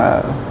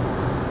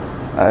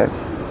 I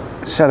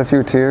shed a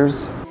few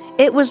tears.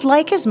 It was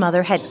like his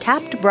mother had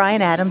tapped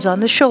Bryan Adams on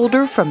the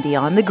shoulder from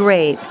beyond the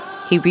grave.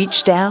 He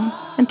reached down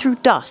and threw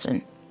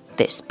Dawson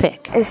this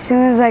pic. As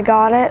soon as I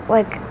got it,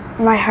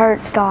 my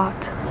heart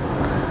stopped.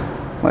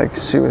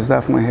 She was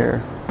definitely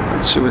here.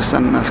 She was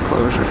sending us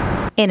closure.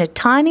 In a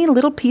tiny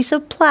little piece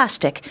of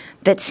plastic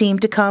that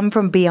seemed to come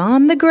from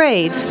beyond the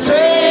grave.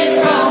 Straight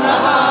from the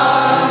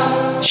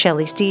heart.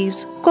 Shelley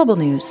Steeves, Global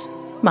News,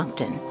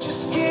 Moncton.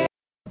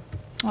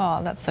 Oh,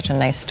 that's such a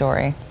nice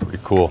story. Pretty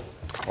cool.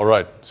 All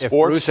right, sports. If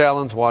Bruce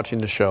Allen's watching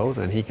the show,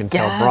 then he can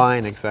tell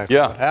Bryan exactly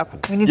what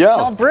happened. We need to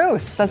tell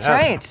Bruce. That's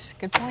right.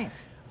 Good point.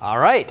 All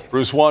right.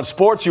 Bruce wants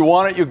sports. You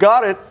want it, you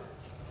got it.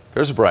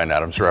 There's a Bryan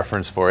Adams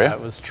reference for you.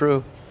 That was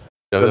true.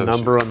 The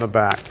number on the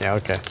back. Yeah,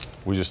 okay.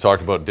 We just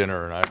talked about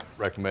dinner, and I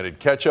recommended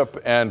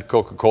ketchup and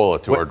Coca-Cola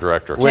to our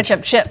director.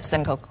 Ketchup chips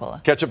and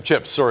Coca-Cola. Ketchup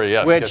chips, sorry,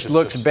 yes. Which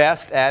looks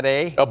best at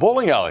a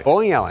bowling alley.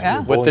 Bowling alley,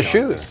 Yeah. with the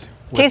shoes.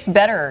 Tastes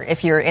better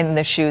if you're in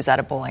the shoes at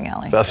a bowling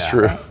alley. That's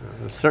true. Right?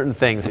 There's certain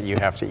things that you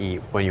have to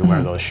eat when you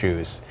wear those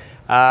shoes.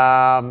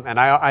 And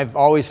I've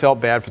always felt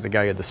bad for the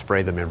guy who had to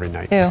spray them every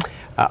night. Ew.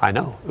 I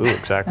know. Ooh,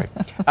 exactly.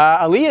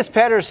 Elias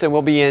Pettersson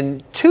will be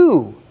in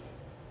 2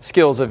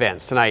 skills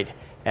events tonight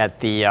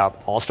at the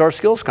All-Star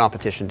Skills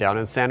Competition down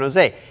in San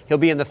Jose. He'll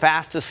be in the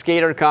fastest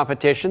skater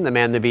competition. The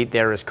man to beat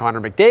there is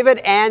Connor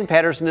McDavid, and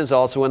Pettersson is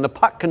also in the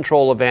puck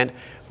control event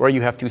where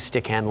you have to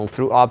stick handle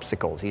through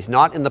obstacles. He's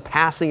not in the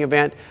passing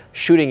event,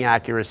 shooting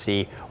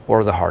accuracy,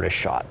 or the hardest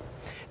shot.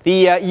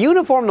 The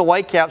uniform the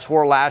Whitecaps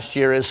wore last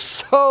year is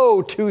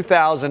so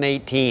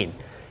 2018.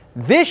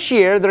 This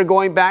year, they're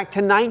going back to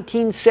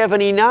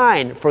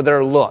 1979 for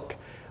their look,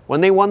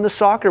 when they won the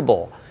Soccer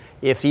Bowl.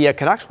 If the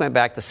Canucks went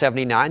back to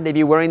 79, they'd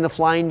be wearing the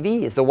Flying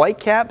V's. The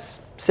Whitecaps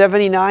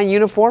 79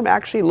 uniform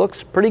actually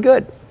looks pretty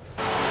good.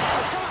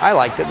 I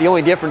liked it. The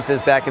only difference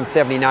is back in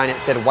 '79 it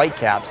said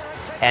Whitecaps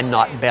and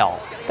not Bell.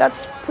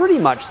 That's pretty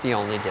much the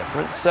only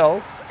difference.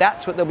 So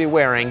that's what they'll be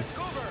wearing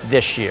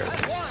this year.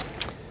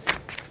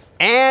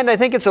 And I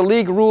think it's a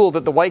league rule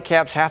that the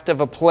Whitecaps have to have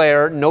a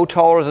player no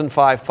taller than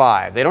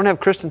 5'5". They don't have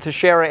Kristen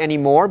Teixeira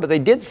anymore, but they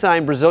did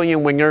sign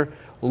Brazilian winger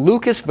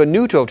Lucas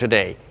Venuto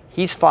today.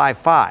 He's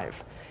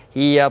 5'5".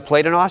 He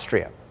played in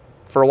Austria.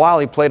 For a while,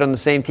 he played on the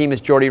same team as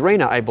Jordi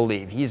Reyna, I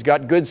believe. He's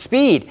got good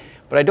speed,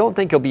 but I don't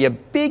think he'll be a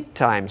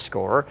big-time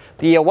scorer.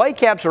 The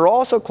Whitecaps are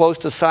also close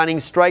to signing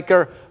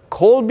striker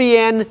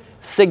Kolbeinn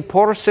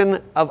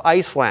Sigurðsson of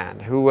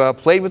Iceland, who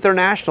played with their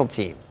national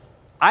team.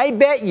 I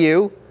bet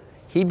you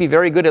he'd be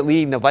very good at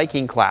leading the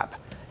Viking clap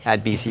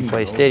at BC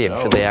Place Stadium,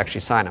 should they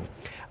actually sign him.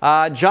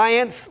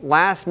 Giants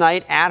last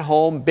night at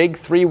home, big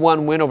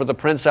 3-1 win over the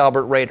Prince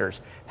Albert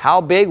Raiders.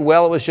 How big?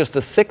 Well, it was just the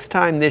 6th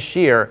time this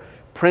year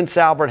Prince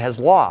Albert has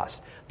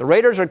lost. The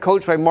Raiders are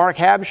coached by Mark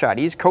Habshot.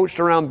 He's coached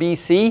around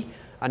BC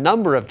a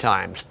number of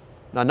times,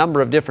 a number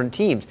of different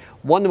teams.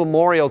 Won the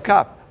Memorial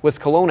Cup with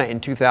Kelowna in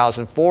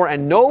 2004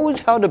 and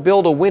knows how to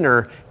build a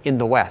winner in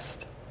the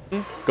West.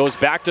 Goes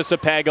back to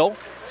Sapago.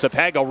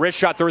 Sapago, wrist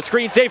shot through a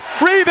screen save.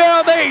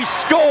 Rebound, they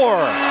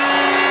score!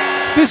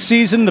 This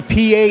season, the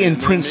PA in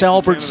Prince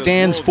Albert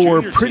stands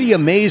for pretty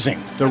amazing.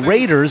 The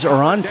Raiders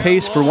are on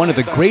pace for one of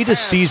the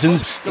greatest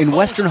seasons in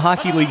Western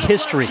Hockey League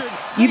history.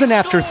 Even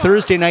after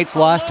Thursday night's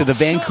loss to the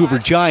Vancouver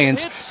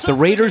Giants, the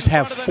Raiders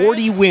have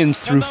 40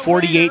 wins through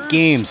 48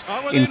 games.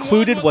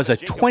 Included was a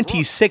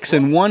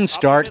 26-1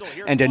 start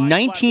and a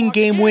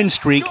 19-game win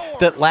streak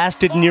that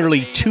lasted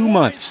nearly 2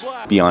 months.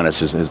 Be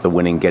honest, is the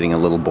winning getting a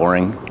little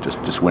boring?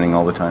 Just winning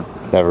all the time?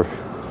 Never.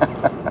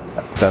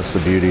 That's the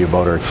beauty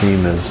about our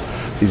team is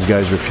these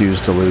guys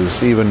refuse to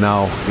lose. Even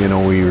now,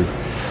 we're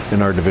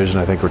in our division,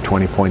 I think we're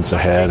 20 points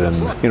ahead,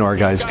 and our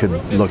guys could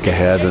look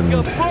ahead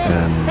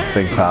and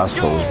think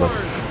past those. But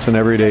it's an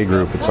everyday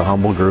group. It's a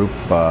humble group,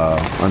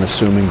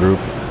 unassuming group.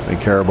 They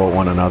care about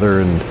one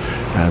another, and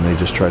they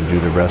just try to do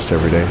their best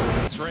every day.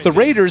 The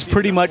Raiders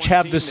pretty much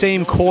have the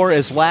same core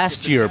as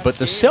last year, but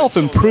the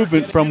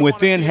self-improvement from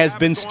within has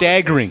been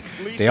staggering.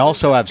 They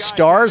also have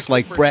stars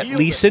like Brett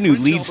Leeson, who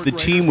leads the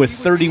team with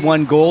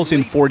 31 goals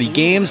in 40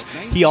 games.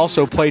 He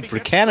also played for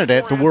Canada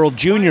at the World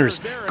Juniors.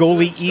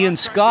 Goalie Ian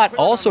Scott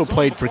also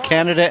played for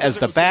Canada as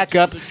the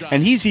backup,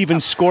 and he's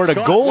even scored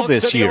a goal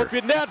this year.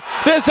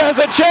 This has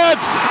a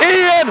chance!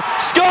 Ian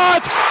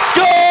Scott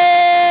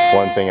scores!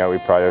 One thing that we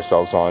pride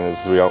ourselves on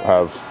is we don't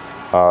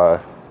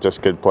have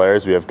just good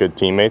players. We have good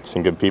teammates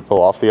and good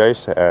people off the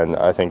ice, and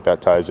I think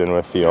that ties in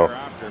with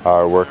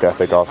our work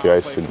ethic off the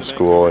ice in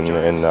school and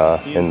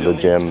in the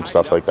gym,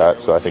 stuff like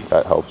that. So I think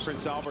that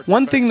helps.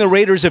 One thing the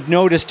Raiders have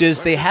noticed is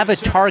they have a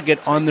target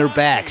on their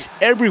backs.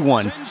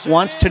 Everyone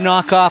wants to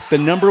knock off the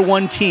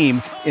 #1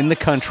 team in the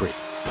country.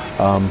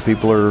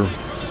 People are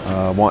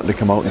wanting to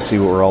come out and see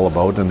what we're all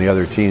about, and the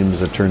other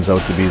teams, it turns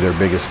out to be their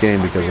biggest game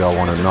because they all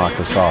want to knock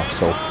us off.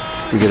 So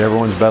we get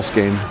everyone's best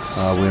game.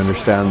 We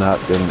understand that,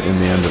 and in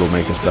the end, it'll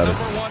make us better.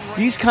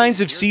 These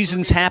kinds of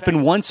seasons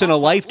happen once in a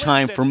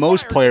lifetime for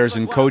most players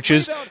and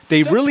coaches.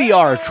 They really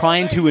are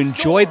trying to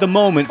enjoy the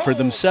moment for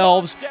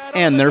themselves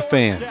and their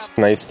fans.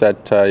 Nice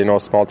that a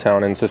small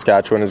town in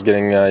Saskatchewan is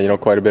getting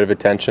quite a bit of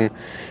attention,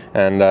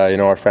 and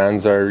our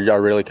fans are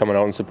really coming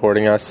out and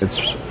supporting us.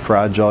 It's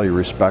fragile. You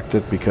respect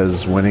it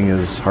because winning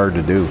is hard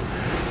to do,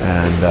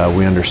 and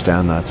we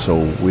understand that. So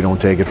we don't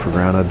take it for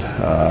granted.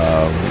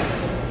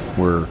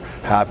 We're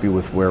happy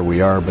with where we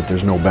are, but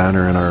there's no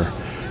banner in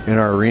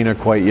our arena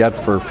quite yet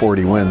for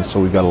 40 wins, so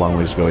we've got a long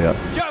ways to go yet.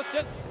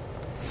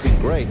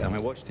 Great.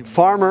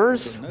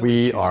 Farmers,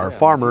 we are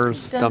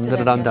farmers. Dun,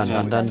 dun, dun, dun,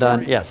 dun, dun,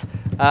 dun. Yes.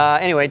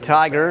 Anyway,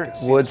 Tiger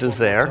Woods is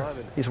there.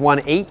 He's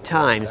won 8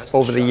 times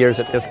over the years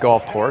at this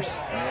golf course.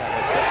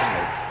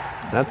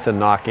 That's a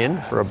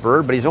knock-in for a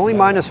bird, but he's only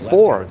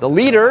 -4. The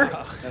leader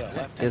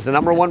is the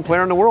 #1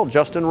 player in the world,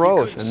 Justin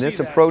Rose, and this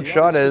approach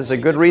shot is a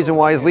good reason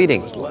why he's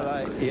leading.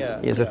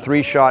 He has a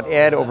 3-shot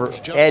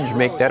edge,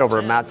 make that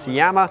over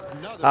Matsuyama.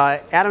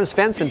 Adam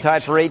Svensson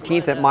tied for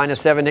 18th at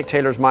 -7. Nick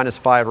Taylor's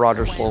 -5.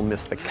 Roger Sloan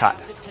missed the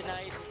cut.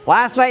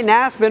 Last night in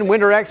Aspen,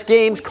 Winter X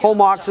Games,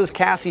 Comox's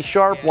Cassie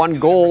Sharp won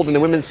gold in the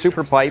women's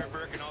super pipe.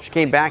 She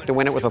came back to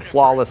win it with a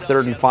flawless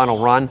 3rd and final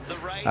run.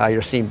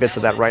 You're seeing bits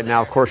of that right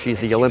now. Of course, she's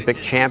the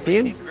Olympic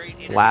champion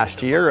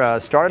last year.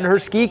 Started her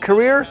ski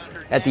career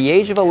at the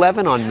age of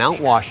 11 on Mount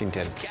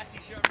Washington.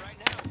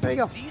 There you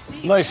go.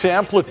 Nice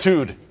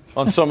amplitude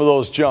on some of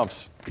those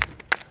jumps.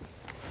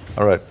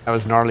 All right. That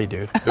was gnarly,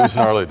 dude. It was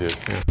gnarly, dude.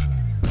 Yeah.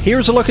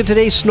 Here's a look at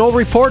today's snow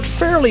report.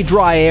 Fairly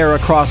dry air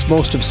across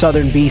most of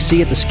southern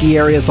BC at the ski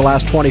areas the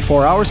last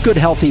 24 hours. Good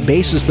healthy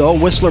bases though.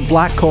 Whistler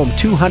Blackcomb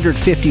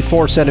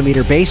 254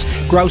 centimeter base.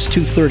 Grouse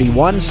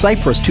 231.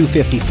 Cypress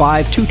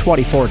 255.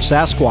 224 at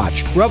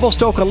Sasquatch.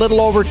 Revelstoke a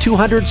little over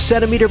 200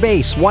 centimeter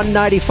base.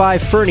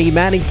 195 Fernie.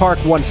 Manning Park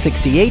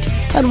 168.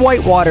 And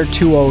Whitewater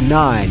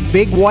 209.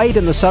 Big White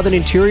in the southern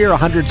interior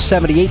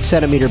 178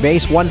 centimeter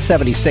base.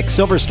 176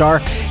 Silver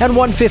Star. And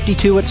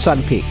 152 at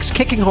Sun Peaks.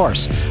 Kicking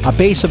Horse a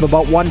base of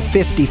about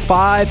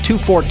 155,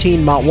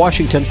 214 Mount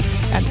Washington,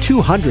 and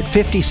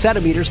 250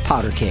 centimeters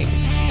powder cake.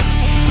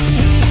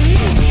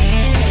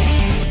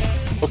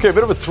 Okay, a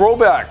bit of a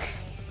throwback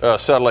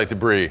satellite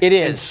debris. It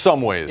is. In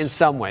some ways. In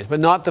some ways,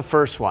 but not the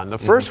first one. The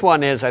first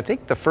one is, I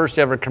think, the first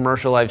ever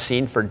commercial I've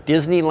seen for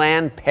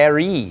Disneyland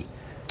Paris.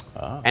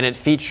 And it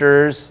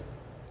features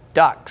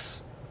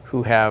ducks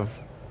who have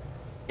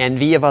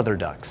envy of other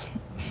ducks.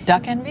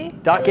 Duck envy?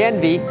 Duck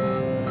envy.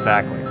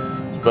 Exactly.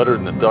 It's better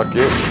than the duck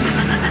itch.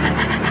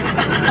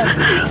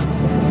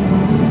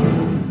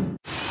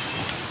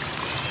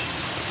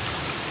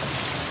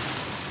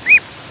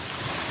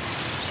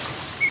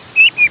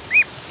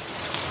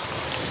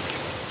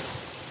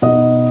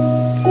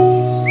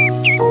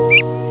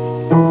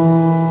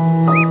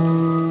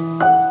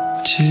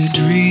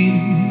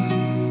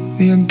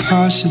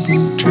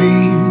 Impossible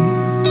dream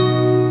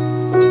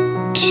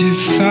to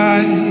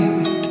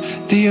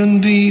fight the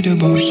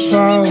unbeatable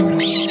foe,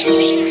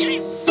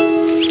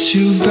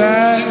 to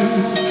bear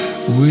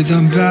with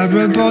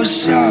unbearable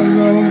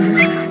sorrow,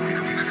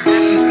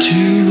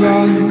 to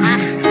run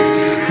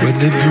where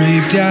the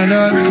brave dare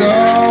not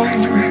go,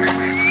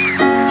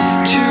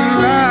 to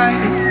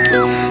right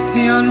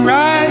the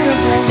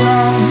unrightable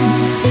wrong,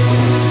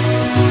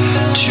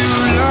 to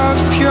love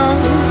pure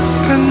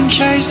and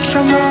chaste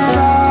from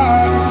afar.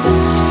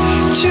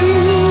 To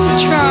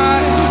try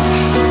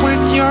when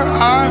your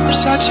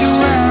arms are too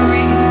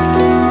weary,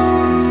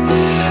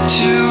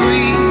 to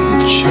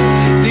reach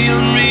the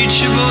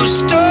unreachable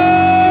star.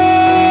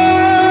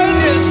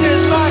 This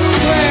is my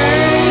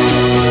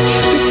quest,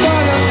 to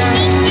follow that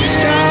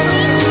star,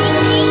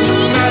 no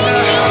matter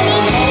how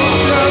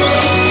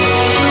hopeless,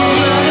 no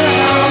matter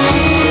how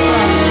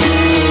far.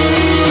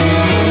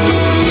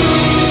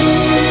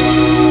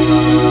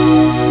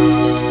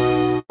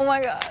 Oh my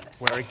God.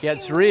 Where it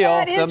gets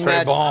real, the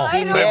met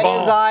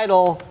his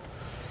idol.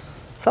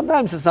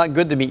 Sometimes it's not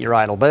good to meet your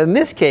idol, but in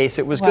this case,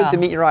 it was good to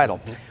meet your idol.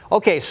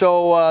 Okay,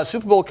 so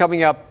Super Bowl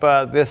coming up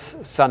this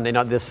Sunday,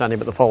 not this Sunday,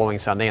 but the following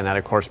Sunday, and that,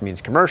 of course,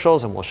 means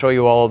commercials, and we'll show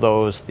you all of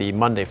those the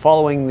Monday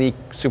following the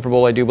Super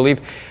Bowl, I do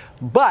believe.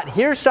 But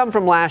here's some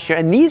from last year,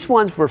 and these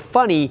ones were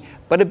funny,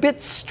 but a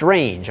bit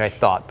strange, I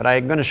thought, but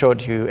I'm going to show it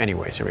to you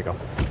anyways. Here we go.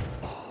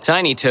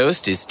 Tiny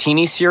Toast is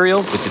teeny cereal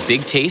with the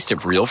big taste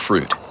of real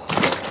fruit.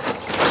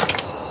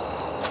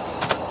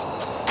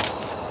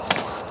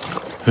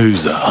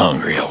 Who's a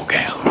hungry old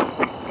gal?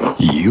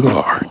 You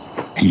are.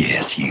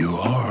 Yes, you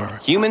are.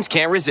 Humans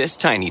can't resist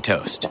Tiny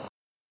Toast.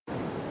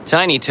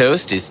 Tiny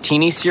Toast is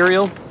teeny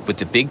cereal with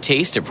the big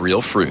taste of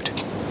real fruit.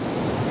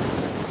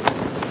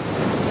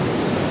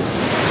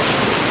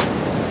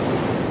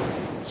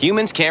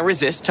 Humans can't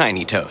resist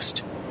Tiny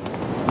Toast.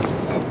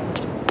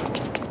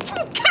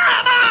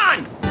 Come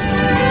on!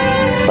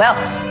 Well,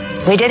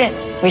 we did it.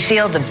 We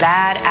sealed the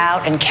bad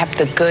out and kept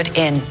the good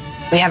in.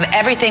 We have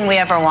everything we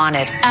ever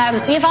wanted.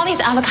 We have all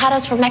these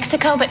avocados from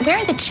Mexico, but where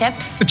are the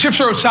chips? The chips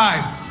are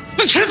outside.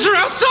 The chips are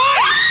outside!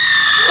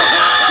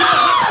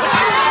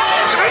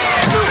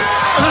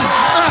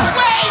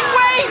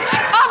 Wait!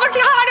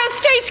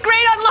 Avocados taste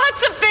great on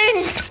lots of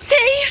things.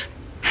 See?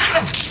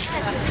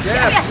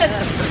 Yes.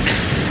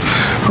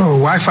 Oh,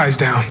 Wi-Fi's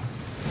down.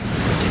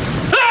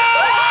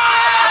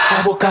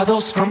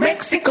 Avocados from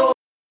Mexico.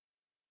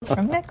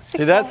 From Mexico.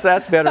 See,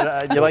 that's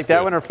better. You like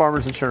that one or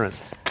Farmers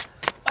Insurance?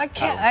 I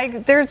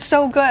can't. They're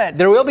so good.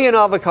 There will be an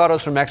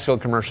Avocados from Mexico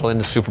commercial in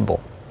the Super Bowl.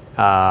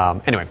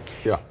 Anyway.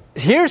 Yeah.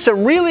 Here's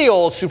some really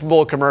old Super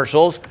Bowl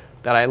commercials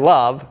that I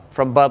love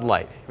from Bud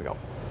Light. Here we go.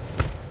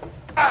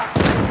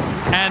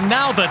 And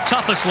now the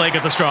toughest leg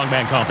of the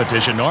strongman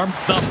competition, Norm,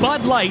 the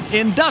Bud Light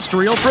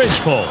Industrial Fridge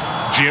Pull.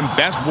 Jim,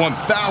 that's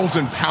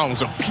 1,000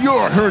 pounds of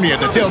pure hernia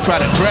that they'll try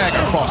to drag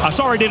across.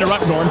 Sorry to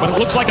interrupt, Norm, but it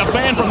looks like a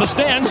fan from the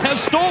stands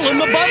has stolen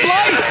the Bud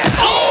Light.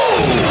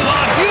 Oh!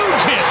 A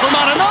huge hit from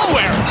out of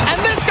nowhere. And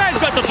this guy's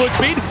got the foot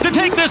speed to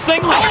take this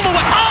thing all the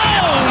way.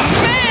 Oh,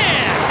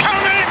 man!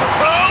 Coming,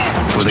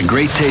 bro! For the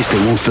great taste that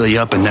won't fill you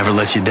up and never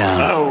let you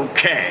down.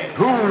 Okay,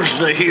 who's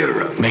the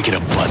hero? Make it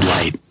a Bud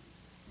Light.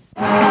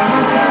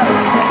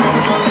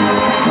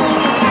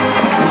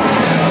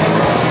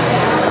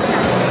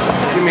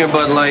 Give me a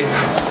Bud Light.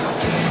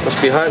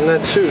 Must be hot in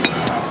that suit.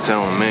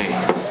 Telling me.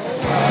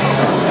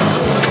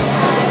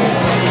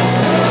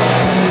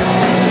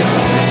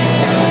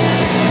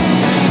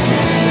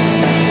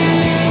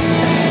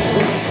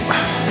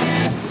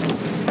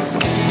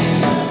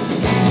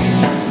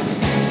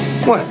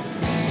 What?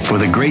 For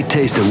the great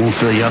taste that won't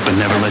fill you up and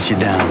never let you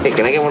down. Hey,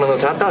 can I get one of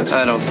those hot dogs?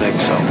 I don't think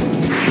so.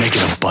 Make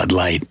it a Bud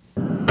Light.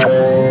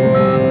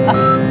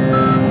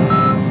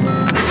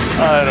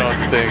 I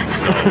don't think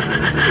so.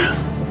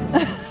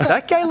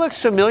 That guy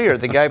looks familiar,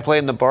 the guy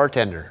playing the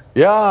bartender.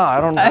 Yeah,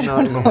 I don't know.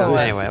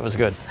 Anyway, that was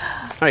good.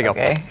 There you go.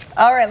 Okay.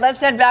 All right,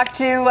 let's head back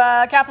to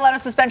Capilano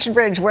Suspension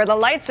Bridge where the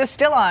lights are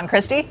still on.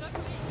 Christy?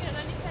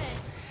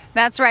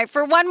 That's right.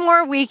 For one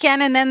more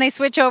weekend, and then they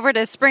switch over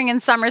to spring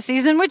and summer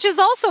season, which is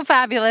also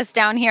fabulous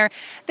down here.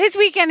 This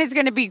weekend is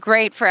going to be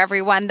great for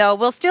everyone, though.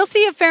 We'll still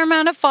see a fair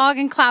amount of fog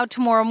and cloud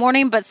tomorrow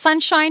morning, but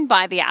sunshine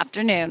by the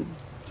afternoon.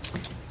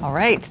 All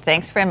right.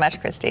 Thanks very much,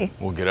 Christy.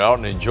 We'll get out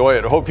and enjoy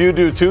it. I hope you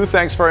do too.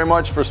 Thanks very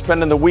much for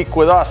spending the week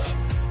with us.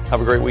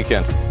 Have a great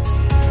weekend.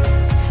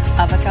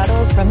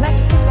 Avocados from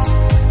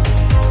Mexico.